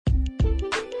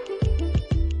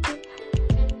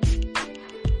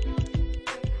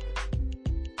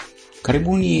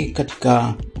Karibuni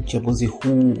katika uchambuzi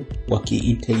huu wa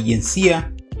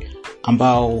kiintelijensia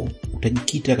ambao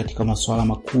utajikita katika masuala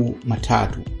makuu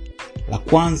matatu. La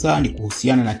kwanza ni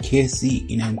kuhusiana na kesi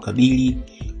inayomkabili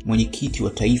mwenyekiti wa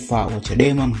taifa wa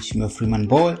Chadema Mheshimiwa Freeman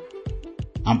Mbowe,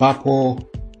 ambapo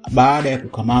baada ya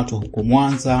kukamatwa huko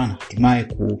Mwanza na hatimaye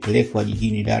kupelekwa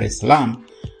jijini Dar es Salaam,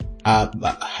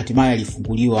 hatimaye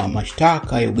alifunguliwa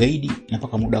mashtaka ya ugaidi na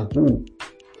mpaka muda huu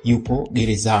yupo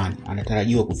gerezani.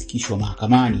 Anatarajiwa kufikishwa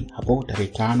mahakamani hapo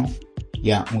tarehe 5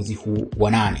 ya mwezi huu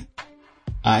wa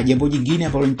 8. Jambo jingine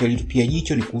ambalo nitalitupia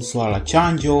jicho ni kuhusu swala la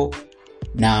chanjo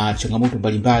na changamoto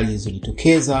mbalimbali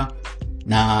zilizojitokeza,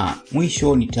 na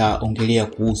mwisho nitaongelea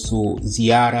kuhusu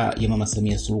ziara ya Mama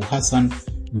Samia Suluhu Hassan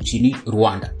nchini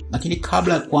Rwanda. Lakini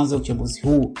kabla ya kuanza uchambuzi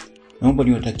huu, naomba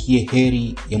niwatakie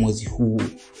heri ya mwezi huu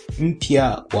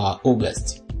mpya wa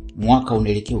August. Mwaka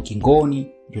unaelekea ukingoni,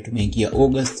 ndio tumeingia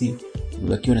August,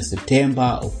 tumebakiwa na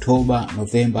Septemba, Oktoba,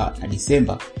 Novemba na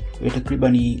Disemba. Kwa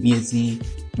takriban miezi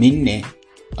 4,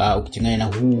 ukichanganya na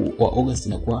huu wa August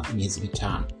inakuwa miezi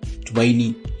 5.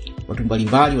 Tumaini watu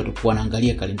mbalimbali watakuwa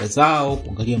wanaangalia kalenda zao,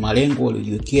 kuangalia malengo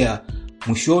waliojiwekea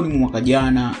mwishoni mwa mwaka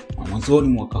jana na mwanzoni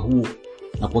mwa mwaka huu,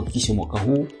 na kuhakikisha mwaka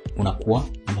huu unakuwa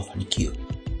na mafanikio.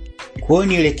 Kwa hiyo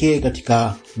nielekee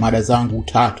katika mada zangu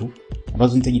 3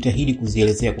 ambazo nitajitahidi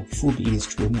kuzielezea kwa kifupi ili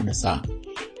zisichukue muda sana.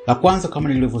 La kwanza, kama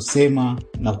nilivyosema,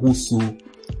 nahusu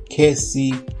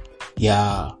kesi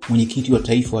ya mwenyekiti wa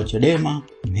taifa wa Chadema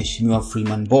Mheshimiwa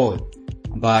Freeman Mbowe,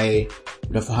 ambaye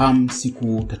unafahamu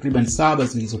siku takriban 7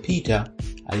 zilizopita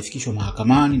alifikishwa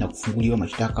mahakamani na kufunguliwa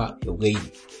mashtaka ya ugaidi.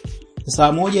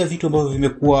 Sasa moja ya vitu ambavyo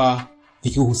vimekuwa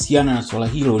vikihusiana na swala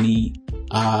hilo ni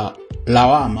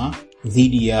lawama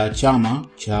dhidi ya chama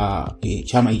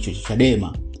hicho cha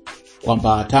Chadema,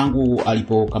 kwamba tangu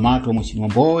alipokamatwa Mheshimiwa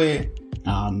Mbowe,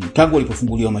 tangu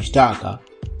alipofunguliwa mashtaka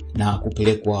na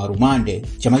kupelekwa rumande,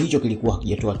 chama hicho kilikuwa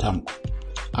hakijatoa tamko.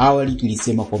 Awali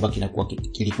kilisema kwamba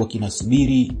kilikuwa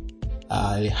kinasubiri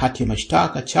hati ya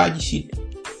mashtaka, charge sheet,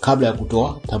 kabla ya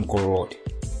kutoa tamko lolote.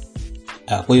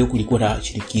 Kwa hiyo kulikuwa na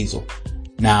shinikizo,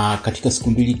 na katika siku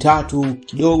 2-3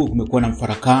 kidogo kumekuwa na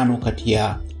mfarakano kati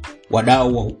ya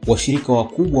wadau washirika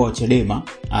wakubwa wa Chadema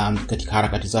katika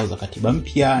harakati zao za katiba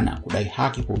mpya na kudai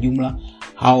haki kwa ujumla,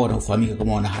 hao wanaofahamika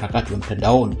kama wanaharakati wa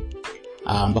mtandaoni,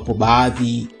 ambapo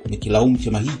baadhi wamekilaumu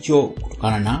chama hicho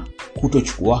kutokana na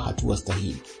kutochukua hatua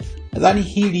stahili. Nadhani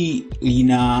hili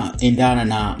linaendana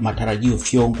na matarajio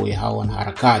fyongo ya hao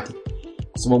wanaharakati,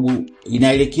 kwa sababu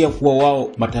inaelekea kuwa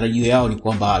wao matarajio yao ni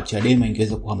kwamba Chadema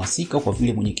ingeweza kuhamasika kwa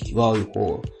vile mwenyekiti wao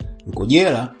yuko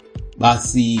jela,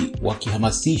 basi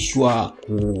wakihamasishwa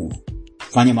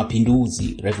kufanya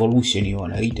mapinduzi, revolution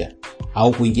wanaita,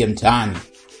 au kuingia mtaani.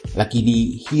 Lakini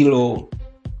hilo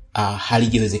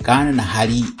halijawezekana na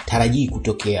halitarajii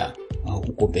kutokea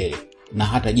huko mbele. Na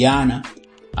hata jana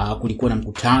kulikuwa na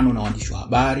mkutano na waandishi wa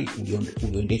habari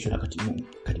ulioendeshwa na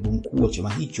katibu mkuu wa chama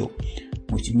hicho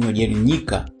Mheshimiwa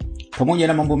Nyika. Pamoja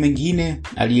na mambo mengine,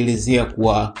 alielezea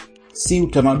kuwa si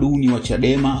utamaduni wa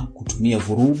Chadema kutumia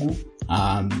vurugu.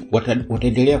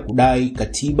 Wataendelea kudai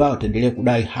katiba, wataendelea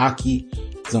kudai haki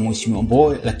za Mheshimiwa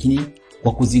Mbowe, lakini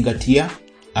kwa kuzingatia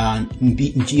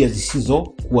njia zisizo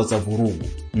kuwa za vurugu,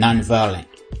 non-violent.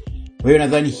 Kwa hiyo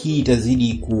nadhani hii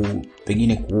itazidi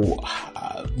pengine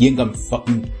kujenga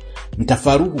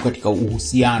mtafaruku katika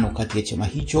uhusiano kati ya chama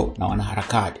hicho na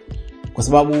wanaharakati, kwa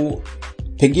sababu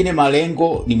pengine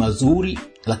malengo ni mazuri,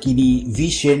 lakini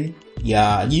vision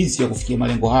ya jinsi ya kufikia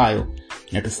malengo hayo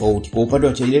ni tofauti. Kwa upande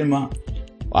wa Chadema,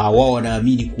 wao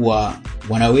wanaamini kuwa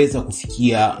wanaweza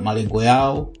kufikia malengo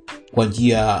yao kwa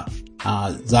njia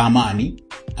za amani,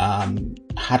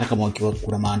 hata kama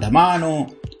kuna maandamano,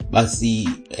 basi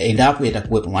endapo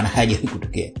yatakuwepo, maana haja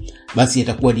kutokea, basi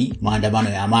yatakuwa ni maandamano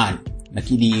ya amani.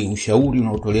 Lakini ushauri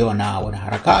unaotolewa na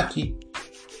wanaharakati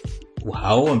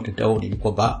hao wa mtandaoni ni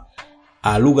kwamba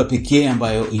lugha pekee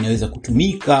ambayo inaweza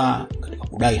kutumika katika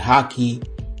kudai haki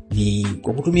ni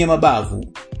kwa kutumia mabavu,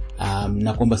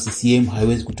 na kwamba CCM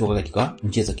haiwezi kutoka katika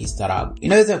njia za kistaarabu.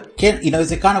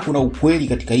 Inawezekana kuna ukweli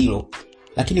katika hilo,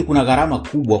 lakini kuna gharama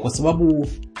kubwa, kwa sababu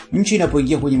nchi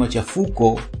inapoingia kwenye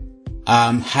machafuko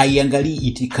haiangalii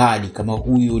itikadi kama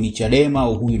huyu ni Chadema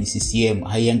au huyu ni CCM,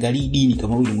 haiangalii dini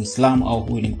kama huyu ni Muislamu au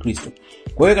huyu ni Mkristo.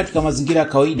 Kwa hiyo katika mazingira ya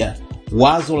kawaida,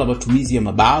 wazo la matumizi ya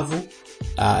mabavu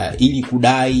ili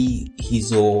kudai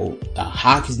hizo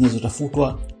haki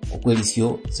zinazotafutwa kwa kweli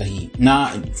sio sahihi.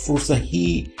 Na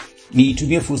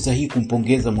nitumie fursa hii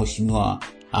kumpongeza Mheshimiwa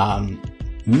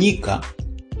Nyika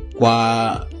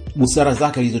kwa busara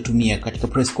zake alizotumia katika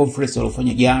press conference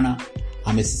aliyofanya jana.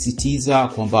 Amesisitiza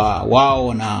kwamba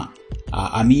wao na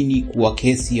amini kuwa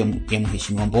kesi ya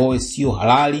Mheshimiwa Mbowe sio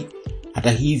halali,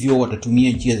 Hata hivyo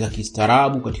watatumia njia za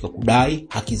kistaarabu katika kudai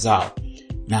haki zao,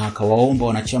 na akawaomba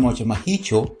wanachama wa chama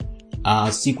hicho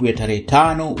siku ya tarehe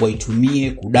 5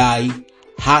 waitumie kudai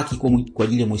haki kwa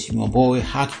ajili ya Mheshimiwa Mbowe,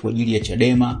 haki kwa ajili ya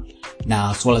Chadema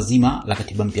na swala zima la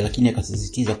katiba mpya. Lakini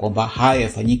akasisitiza kwamba haya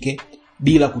yafanyike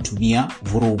bila kutumia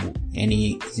vurugu,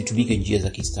 yani zitumike njia za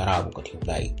kistaarabu katika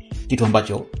kudai, kitu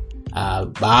ambacho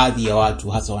baadhi ya watu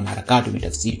hasa wanaharakati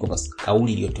wametafsiri kwamba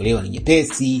kauli iliyotolewa ni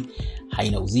nyepesi,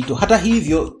 haina uzito. Hata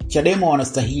hivyo Chadema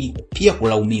wanastahili pia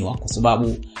kulaumiwa kwa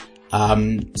sababu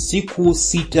siku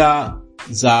 6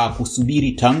 za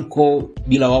kusubiri tamko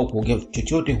bila wao kuongea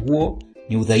chochote, huo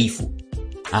ni udhaifu.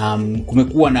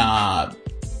 Kumekuwa na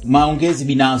maongezi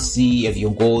binafsi ya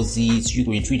viongozi sio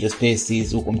kwenye Twitter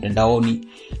Spaces huko mtandaoni,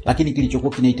 lakini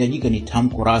kilichokuwa kinahitajika ni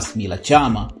tamko rasmi la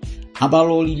chama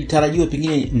ambalo lilitarajiwa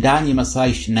pengine ndani ya masaa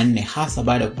 24, hasa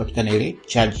baada ya kupatikana ile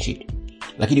charge sheet.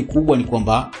 Lakini kubwa ni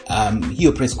kwamba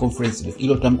hiyo press conference,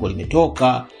 hilo tamko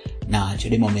limetoka na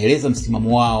Chadema wameeleza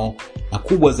msimamo wao, na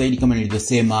kubwa zaidi kama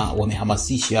nilivyosema,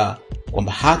 wamehamasisha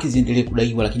kwamba haki ziendelee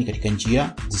kudaiwa lakini katika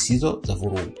njia zisizo za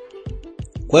vurugu.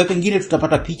 Kwa hiyo pengine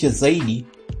tutapata picha zaidi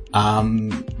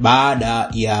baada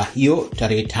ya hiyo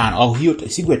tarehe 5 au hiyo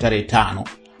siku ya tarehe 5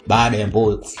 baada ya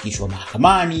Mbowe kufikishwa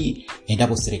mahakamani,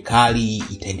 endapo serikali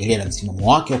itaendelea na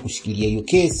msimamo wake wa kushikilia hiyo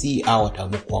kesi au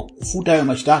ataamua kufuta hayo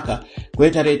mashtaka. Kwa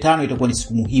hiyo tarehe 5 itakuwa ni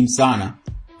siku muhimu sana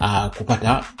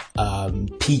kupata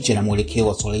picha na mwelekeo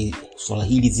wa swala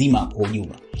hili zima kwa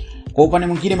ujumla. Kwa upande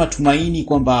mwingine, matumaini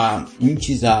kwamba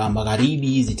nchi za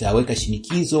magharibi zitaweka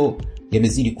shinikizo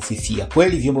yamezidi kufifia.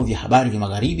 Kweli vyombo vya habari vya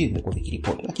magharibi vimekuwa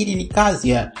vikiripoti, lakini ni kazi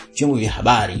ya vyombo vya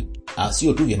habari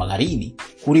sio tu vya magharibi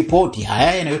kuripoti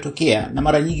haya yanayotokea, na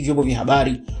mara nyingi vyombo vya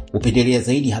habari hupendelea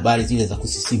zaidi habari zile za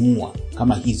kusisimua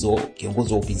kama hizo,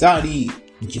 kiongozi wa upinzani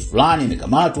nchi fulani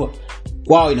imekamatwa,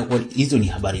 kwao inakuwa hizo ni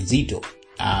habari nzito.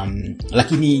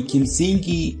 Lakini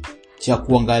kimsingi cha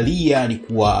kuangalia ni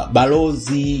kuwa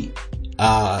balozi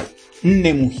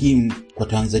 4 muhimu kwa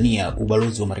Tanzania: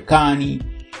 ubalozi wa Marekani,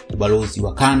 ubalozi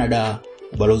wa Canada,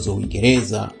 ubalozi wa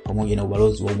Uingereza pamoja na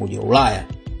ubalozi wa Umoja wa Ulaya,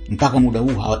 mpaka muda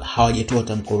huu hawajatoa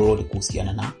tamko lolote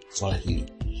kuhusiana na swala hili.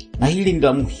 Na hili ni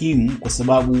la muhimu kwa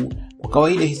sababu kwa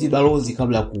kawaida hizi balozi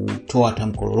kabla ya kutoa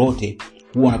tamko lolote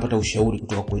huwa wanapata ushauri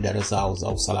kutoka kwa idara zao za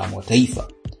usalama wa taifa.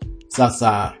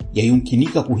 Sasa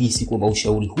yayumkinika kuhisi kwamba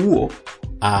ushauri huo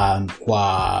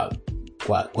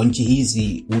kwa nchi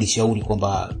hizi ulishauri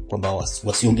kwamba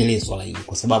wasiongelee swala hili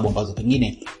kwa sababu ambazo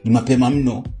pengine ni mapema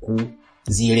mno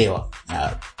kuzielewa.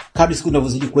 Kadri siku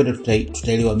zinavyozidi kwenda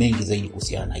tutaelewa mengi zaidi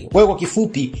kuhusiana na hiyo. Kwa hiyo kwa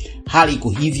kifupi hali iko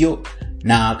hivyo,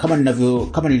 na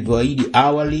kama nilivyoahidi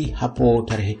awali hapo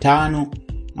tarehe 5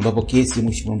 ambapo kesi ya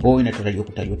Mheshimiwa Mbowe inatarajiwa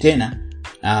kutajwa tena,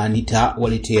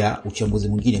 nitawaletea uchambuzi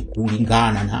mwingine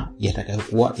kulingana na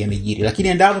yatakayokuwa yamejiri. Lakini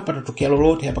endapo patatokea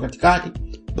lolote hapa katikati,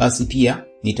 basi pia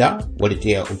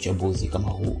nitawaletea uchambuzi kama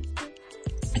huu.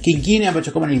 Kingine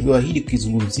ambacho kama nilivyoahidi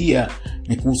kukizungumzia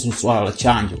ni kuhusu swala la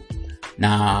chanjo.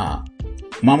 Na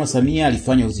Mama Samia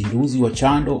alifanya uzinduzi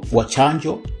wa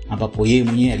chanjo ambapo yeye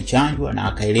mwenyewe alichanjwa na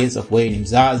akaeleza kwa yeye ni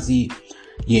mzazi,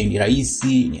 yeye ni rais,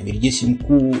 ni amiri jeshi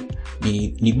mkuu,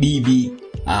 ni bibi.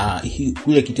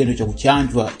 Kule kitendo cha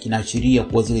kuchanjwa kinaashiria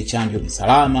kuwa zile chanjo ni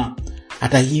salama.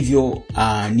 Hata hivyo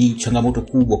ni changamoto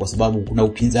kubwa kwa sababu kuna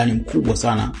upinzani mkubwa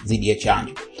sana dhidi ya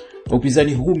chanjo.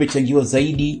 Upinzani huu umechangiwa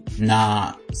zaidi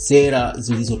na sera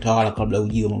zilizotawala kabla ya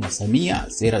ujio wa Mama Samia,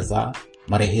 sera za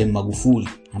marehemu Magufuli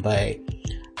ambaye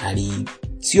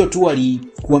sio tu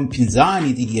alikuwa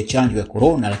mpinzani dhidi ya chanjo ya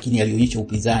corona, lakini alionyesha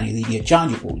upinzani dhidi ya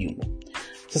chanjo kwa ujumla.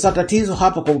 Sasa tatizo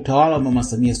hapa kwa utawala wa Mama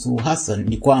Samia Suluhu Hassan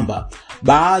ni kwamba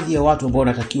baadhi ya watu ambao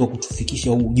wanatakiwa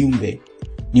kutufikisha ujumbe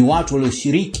ni watu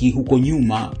walioshiriki huko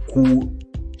nyuma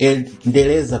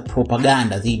kuendeleza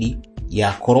propaganda dhidi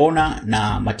ya corona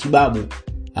na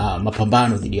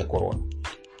mapambano dhidi ya corona.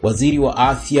 Waziri wa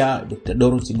Afya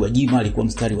Dr. Gwajima alikuwa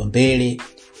mstari wa mbele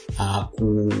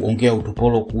kuongea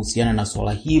utopolo kuhusiana na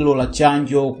swala hilo la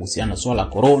chanjo, kuhusiana na swala la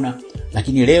corona,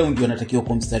 lakini leo ndio anatakiwa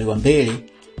kuwa mstari wa mbele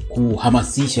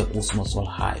kuhamasisha kuhusu masuala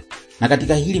hayo. Na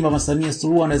katika hili Mama Samia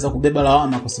Suluhu anaweza kubeba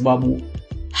lawama kwa sababu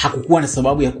hakukuwa na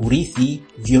sababu ya kurithi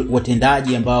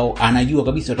watendaji ambao anajua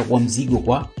kabisa watakuwa mzigo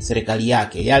kwa serikali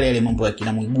yake, yale mambo ya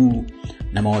kina Mwigulu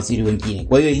na mawaziri wengine.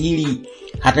 Kwa hiyo hili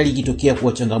hata likitokea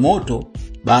kuwa changamoto,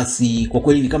 basi kwa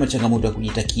kweli ni kama changamoto ya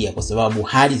kujitakia, kwa sababu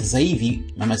hadi sasa hivi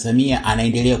Mama Samia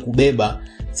anaendelea kubeba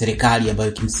serikali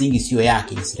ambayo kimsingi sio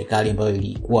yake, ni serikali ambayo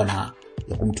ilikuwa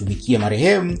ya kumtumikia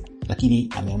marehemu, lakini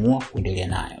ameamua kuendelea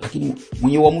nayo. Lakini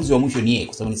mwenye uamuzi wa mwisho ni yeye,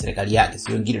 kwa sababu ni serikali yake,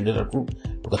 sio wengine ndio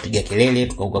tukapiga kelele,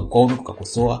 tukaunga mkono,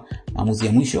 tukakosoa. Maamuzi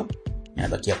ya mwisho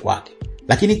yanabaki kwake.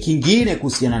 Lakini kingine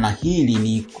kuhusiana na hili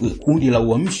ni kundi la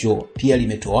Uamsho pia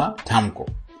limetoa tamko.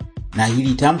 Na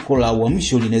hili tamko la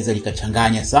Uamsho linaweza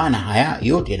likachanganya sana haya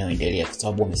yote yanayoendelea, kwa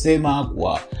sababu wamesema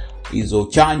kuwa hizo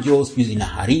chanjo siku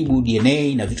zinaharibu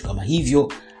DNA na vitu kama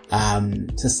hivyo.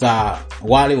 Sasa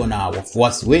wale wana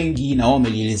wafuasi wengi na wao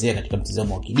wamelielezea katika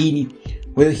mtazamo wa kidini.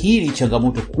 Kwa hiyo hii ni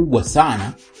changamoto kubwa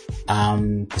sana,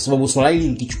 kwa sababu swala hili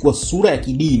likichukua sura ya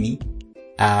kidini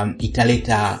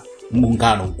italeta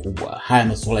mgongano mkubwa. Haya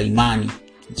masuala imani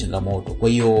ni changamoto. Kwa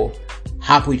hiyo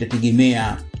hapo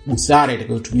itategemea busara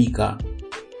itakayotumika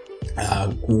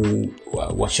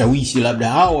kuwashawishi labda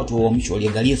hao watu wa Uamsho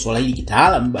waliangalia swala hili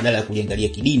kitaalamu badala ya kuliangalia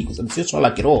kidini, kwa sababu sio swala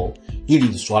la kiroho, hili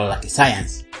ni swala la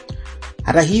kisayansi.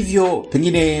 Hata hivyo,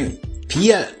 pengine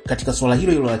pia katika swala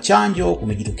hilo la chanjo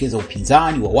kumejitokeza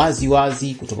upinzani wa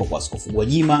wazi kutoka kwa Askofu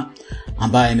Gwajima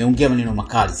ambaye ameongea maneno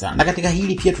makali sana. Na katika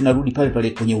hili pia tunarudi pale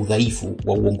kwenye udhaifu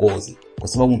wa uongozi, kwa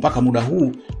sababu mpaka muda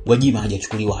huu Gwajima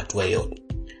hajachukuliwa hatua yoyote.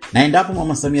 Na endapo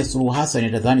Mama Samia Suluhu Hassan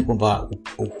atadhani kwamba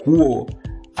huo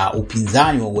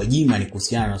upinzani wa Gwajima ni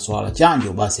kuhusiana na swala la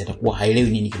chanjo, basi atakuwa haelewi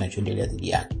nini kinachoendelea dhidi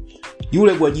yake.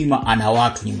 Yule Gwajima ana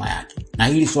watu nyuma yake, na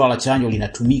hili swala la chanjo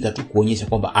linatumika tu kuonyesha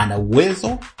kwamba ana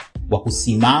uwezo wa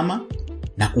kusimama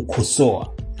na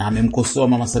kukosoa, na amemkosoa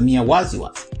Mama Samia wazi.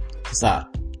 Sasa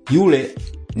yule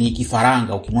ni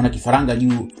kifaranga, ukimwona kifaranga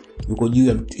yuko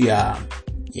juu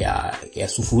ya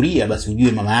sufuria, basi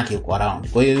ujue mama yake yuko around.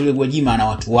 Kwa hiyo yule Gwajima ana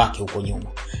watu wake huko nyuma,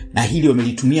 na hili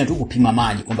wamelitumia tu kupima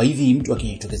maji, kwamba hivi mtu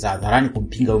akijitokeza hadharani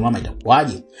kumpinga huyo mama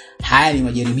itakuwaje. Haya ni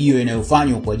majaribio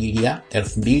yanayofanywa kwa ajili ya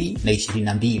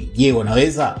 2022. Je,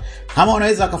 wanaweza? Kama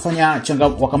wanaweza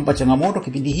wakampa changamoto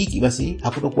kipindi hiki, basi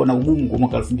hakutakuwa na ugumu kwa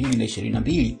mwaka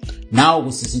 2022 nao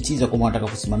kusisitiza kwamba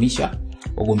wanataka kusimamisha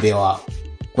wagombea wao.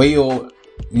 Kwa hiyo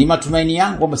ni matumaini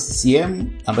yangu kwamba CCM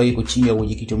ambayo iko chini ya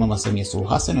uwenyekiti wa Mama Samia Suluhu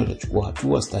Hassan watachukua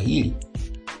hatua stahili,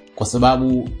 kwa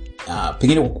sababu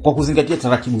pengine kwa kuzingatia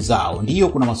taratibu zao. Ndiyo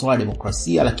kuna masuala ya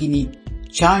demokrasia, lakini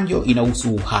chanjo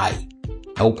inahusu uhai,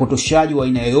 na upotoshaji wa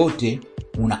aina yoyote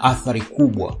una athari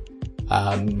kubwa.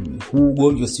 Huu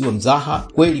ugonjwa si wa mzaha.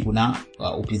 Kweli kuna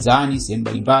upinzani sehemu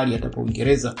mbalimbali, hata kwa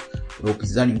Uingereza kuna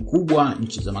upinzani mkubwa,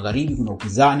 nchi za magharibi kuna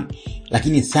upinzani,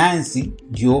 lakini sayansi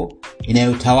ndio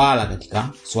inayotawala katika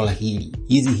swala hili.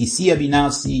 Hizi hisia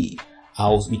binafsi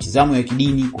au mitazamo ya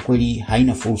kidini kwa kweli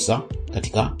haina fursa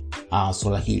katika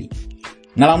swala hili.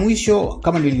 Na la mwisho,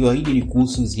 kama nilivyoahidi, ni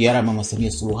kuhusu ziara ya Mama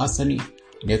Samia Suluhu Hassan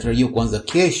inayotarajiwa kuanza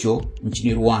kesho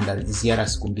nchini Rwanda, ziara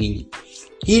siku 2.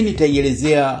 Hii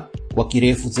nitaielezea kwa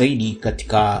kirefu zaidi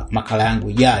katika makala yangu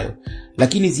ijayo,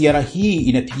 lakini ziara hii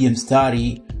inapigia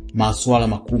mstari masuala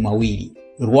makuu mawili.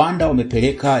 Rwanda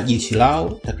wamepeleka jeshi lao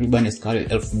takriban askari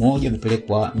 1000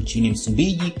 wamepelekwa nchini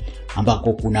Msumbiji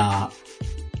ambako kuna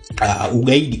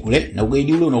ugaidi kule, na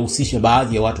ugaidi ule unahusisha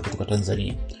baadhi ya watu kutoka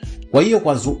Tanzania. Kwa hiyo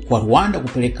kwa Rwanda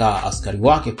kupeleka askari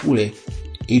wake kule,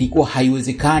 ilikuwa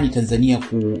haiwezekani Tanzania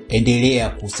kuendelea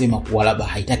kusema kuwa labda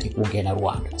haitaki kuongea na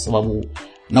Rwanda, kwa sababu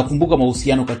nakumbuka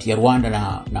mahusiano kati ya Rwanda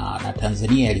na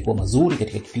Tanzania yalikuwa mazuri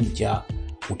katika kipindi cha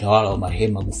utawala wa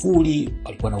marehemu Magufuli.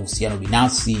 Walikuwa na uhusiano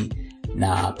binafsi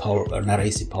na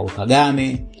Rais Paul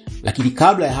Kagame, lakini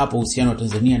kabla ya hapo uhusiano wa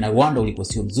Tanzania na Rwanda ulikuwa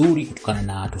sio mzuri kutokana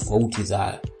na tofauti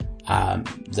za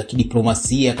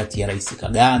kidiplomasia kati ya Rais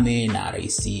Kagame na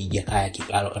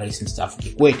Rais mstaafu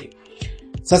Kikwete.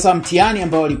 Sasa mtihani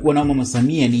ambao walikuwa nao Mama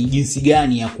Samia ni jinsi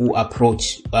gani ya kuapproach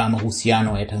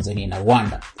mahusiano ya Tanzania na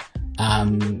Rwanda.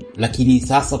 Lakini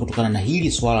sasa kutokana na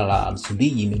hili swala la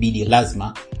Msumbiji imebidi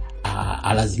lazima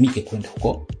alazimike kwenda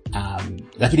huko.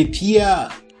 Lakini pia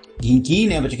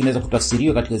kingine ambacho kinaweza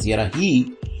kutafsiriwa katika ziara hii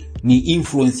ni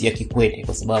influence ya Kikwete,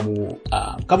 kwa sababu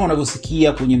kama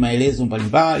unavyosikia kwenye maelezo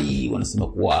mbalimbali wanasema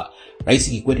kuwa Rais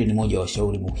Kikwete ni mmoja wa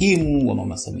washauri muhimu wa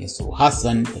Mama Samia Suluhu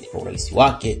Hassan katika urais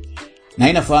wake, na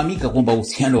inafahamika kwamba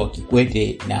uhusiano wa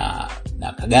Kikwete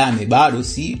na Kagame bado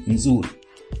si mzuri.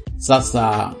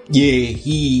 Sasa je,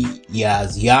 hii ya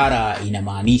ziara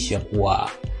inamaanisha kuwa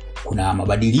kuna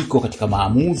mabadiliko katika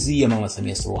maamuzi ya Mama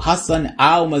Samia Suluhu Hassan,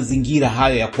 au mazingira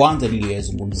hayo ya kwanza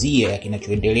niliyozungumzia ya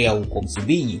kinachoendelea huko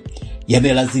Msumbiji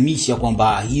yamelazimisha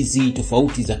kwamba hizi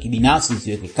tofauti za kibinafsi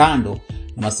ziweke kando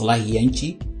na maslahi ya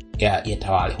nchi ya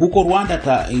tawale? Huko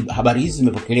Rwanda habari hizi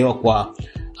zimepokelewa kwa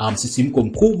msisimko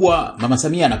mkubwa. Mama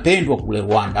Samia anapendwa kule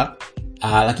Rwanda,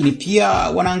 lakini pia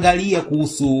wanaangalia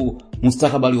kuhusu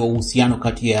mustakabali wa uhusiano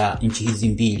kati ya nchi hizi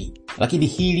mbili. Lakini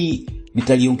hili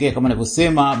nitaliongea kama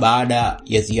ninavyosema baada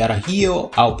ya ziara hiyo,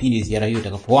 au pindi ziara hiyo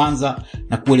itakapoanza,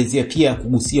 na kuelezea pia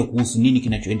kugusia kuhusu nini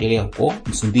kinachoendelea huko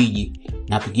Msumbiji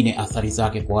na pengine athari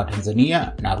zake kwa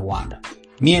Tanzania na Rwanda.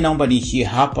 Mimi naomba niishie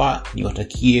hapa,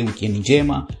 niwatakie wikendi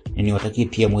njema. na niwatakie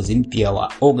pia mwezi mpya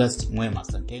wa August mwema.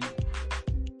 Asanteni.